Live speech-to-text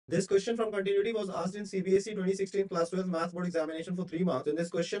This question from continuity was asked in CBSE 2016 Class 12 Math Board Examination for 3 marks. In this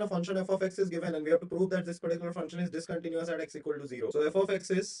question, a function f of x is given and we have to prove that this particular function is discontinuous at x equal to 0. So f of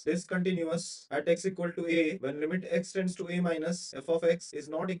x is discontinuous at x equal to a when limit x tends to a minus f of x is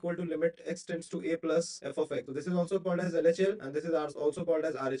not equal to limit x tends to a plus f of x. So this is also called as LHL and this is also called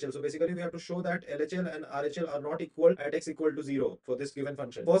as RHL. So basically we have to show that LHL and RHL are not equal at x equal to 0 for this given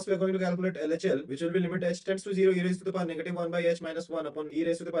function. First we are going to calculate LHL, which will be limit h tends to 0 e raised to the power negative 1 by h minus 1 upon e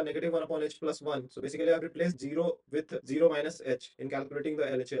raised to the power negative 1 upon h plus 1. So basically I have replaced 0 with 0 minus h in calculating the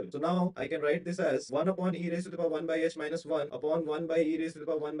LHL. So now I can write this as 1 upon e raised to the power 1 by h minus 1 upon 1 by e raised to the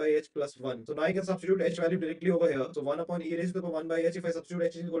power 1 by h plus 1. So now I can substitute h value directly over here. So 1 upon e raised to the power 1 by h, if I substitute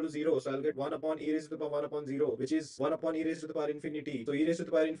h is equal to 0, so I'll get 1 upon e raised to the power 1 upon 0, which is 1 upon e raised to the power infinity. So e raised to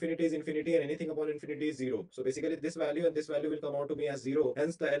the power infinity is infinity and anything upon infinity is 0. So basically this value and this value will come out to me as 0.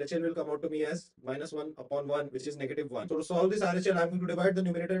 Hence the LHL will come out to me as minus 1 upon 1, which is negative 1. So to solve this RHL, I'm going to divide the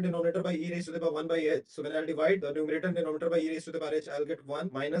numerator and denominator by e raised to the power 1 by h. So when I'll divide the numerator and denominator by e raised to the power h, I'll get 1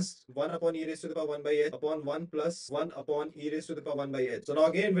 minus 1 upon e raised to the power 1 by h upon 1 plus 1 upon e raised to the power 1 by h. So now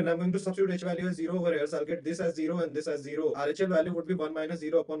again, when I'm going to substitute h value as 0 over here, so I'll get this as 0 and this as 0. RHL value would be 1 minus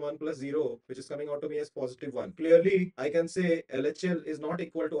 0 upon 1 plus 0, which is coming out to me as positive 1. Clearly, I can say LHL is not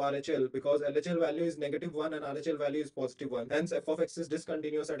equal to RHL because LHL value is negative 1 and RHL value is positive 1. Hence, f of x is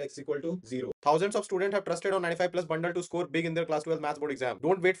discontinuous at x equal to 0. Thousands of students have trusted on 95 plus bundle to score big in their class 12 maths board exam.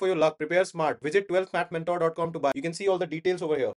 Don't wait for your luck. Prepare smart. Visit 12thmathmentor.com to buy. You can see all the details over here.